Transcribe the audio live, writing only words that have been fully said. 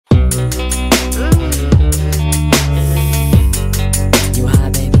You high,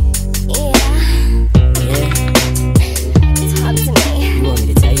 baby? Yeah. Talk to me. You want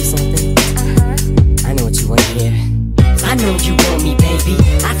me to tell you something? I know what you want to hear. I know you want me, baby.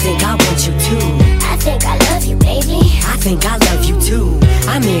 I think I want you too. I think I love you, baby. I think I love you too.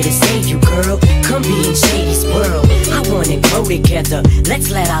 I'm here to save you, girl. Come be in Shady's world. I wanna grow together. Let's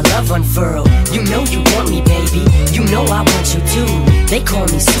let our love unfurl. You know you want me, baby. You know I want you too. They call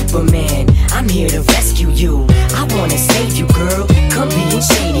me Superman. I'm here to rescue you. I wanna save you, girl. Come be in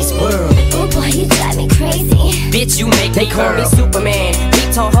Shady's world. Oh boy, you drive me crazy. Bitch, you make me call me Superman.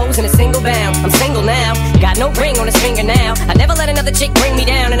 Beat tall hoes in a single bound. I'm single now. Got no ring on his finger now. I never let another chick bring me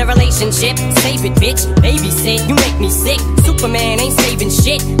down in a relationship. Save it, bitch. Babysit. You make me sick. Superman ain't saving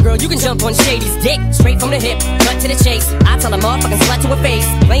shit. Girl, you can jump on Shady's dick. Straight from the hip, cut to the chase. I tell a motherfucking slut to her face.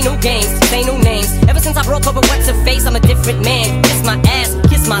 Play no games, say no names. Ever since I broke up with what's her face, I'm a different man. Kiss my ass,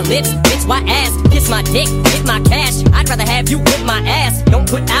 kiss my lips. Bitch, why ass? Kiss my dick, hit my cash. I'd rather have you whip my ass. Don't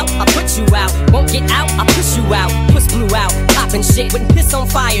put out, I'll put you out. Won't get out, I'll push you out. Puss blew out, poppin' shit. Wouldn't piss on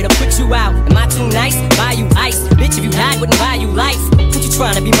fire to put you out. Am I too nice? Buy you ice. Bitch, if you died, wouldn't buy you life. What you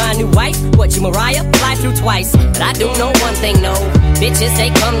tryna be my new wife? What, you Mariah? Fly through twice. But I do know one thing, no. Bitches, they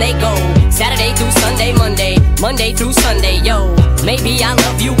come, they go. Saturday through Sunday, Monday through Sunday, yo. Maybe I'll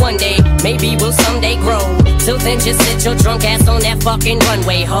love you one day. Maybe we'll someday grow. Till then, just sit your drunk ass on that fucking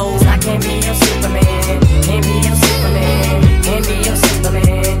runway, ho. I can't be your Superman. Can't be your Superman. Can't be your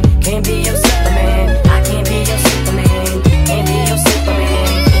Superman. Can't be your Superman. I can't be your Superman. Can't be your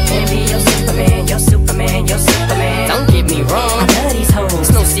Superman. Can't be your Superman. You're Superman. You're Superman. Don't get me wrong, I love these hoes.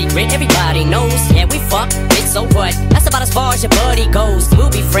 It's no secret, everybody knows. Yeah, we fuck, bitch, so what? That's about as far as your buddy goes. We'll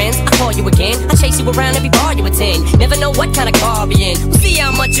be friends, I call you again. I chase you around every bar you attend. Never know what kind of car I'll be in. We'll see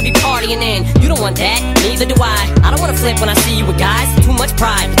how much you be partying in. You don't want that, neither do I. I don't wanna flip when I see you with guys. Too much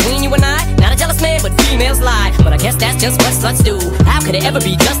pride between you and I. Not a jealous man, but females lie. But I guess that's just what sluts do. How could it ever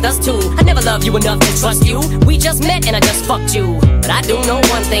be just us two? I never loved you enough to trust you. We just met and I just fucked you. But I do know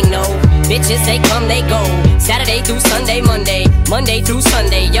one thing, no. Bitches, they come, they go. Saturday through Sunday, Monday through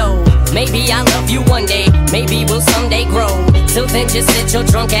Sunday, yo. Maybe I'll love you one day. Maybe we'll someday grow. Till then, just sit your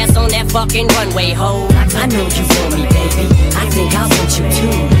drunk ass on that fucking runway, ho. I know you want me, baby. I think I want you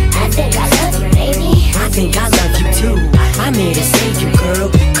too. I think I love you, baby. I think I love you too. I'm here to save you, girl.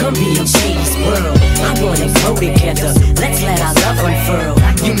 Come be in Shady's world. I wanna grow together. Let's let our love unfurl.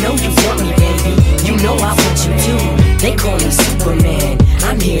 You know you want me, baby. You know I want you too. They call me Superman.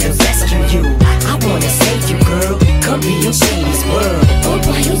 I'm here to rescue you. I wanna save you, girl. Come be in Shady's world. Oh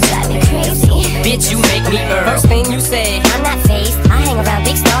boy, you drive me crazy. Bitch, you make me First thing you say, I'm not phased. I hang around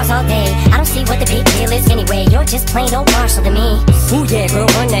big stars all day. I don't see what the big deal is anyway. You're just plain old Marshall to me. ooh yeah, girl,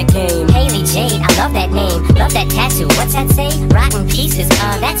 run that game. Haley Jade, I love that name. Love that tattoo. What's that say? Rotten pieces.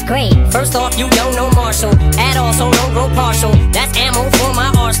 That's great. First off, you don't know Marshall at all, so don't grow partial. That's ammo for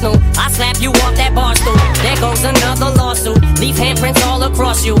my arsenal. I slap you off that bar stool. There goes another lawsuit. Leave handprints all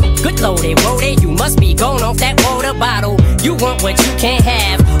across you. Good loaded, roaded. You must be going off that water bottle. You want what you can't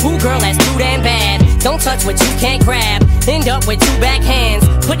have. Ooh, girl, that's too damn bad. Don't touch what you can't grab. End up with two backhands.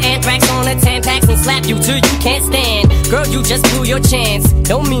 Put anthrax on the Tampax and slap you till you can't stand. Girl, you just blew your chance.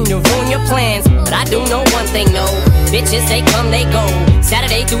 Don't mean to ruin your plans, but I do know one thing, no. Bitches, they come, they go.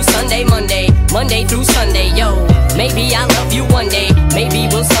 Saturday through Sunday, Monday through Sunday, yo. Maybe I'll love you one day. Maybe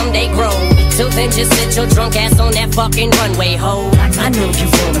we'll someday grow. Till then, just sit your drunk ass on that fucking runway, ho. I know you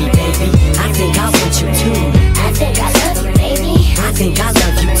want me, baby. I think I want you too. I think I love you, baby. I think I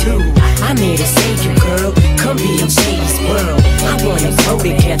love you too. I'm here to save you, girl. Come be in Shady's world. I wanna grow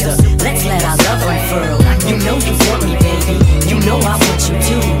together. Let's let our love unfurl. You know you want me, baby. You know I want you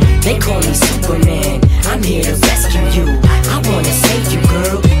too. They call me Superman. I'm here to rescue you. I wanna save you,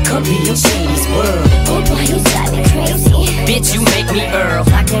 girl. Come be in Shady's world. Oh boy, you drive me crazy. Bitch, you make me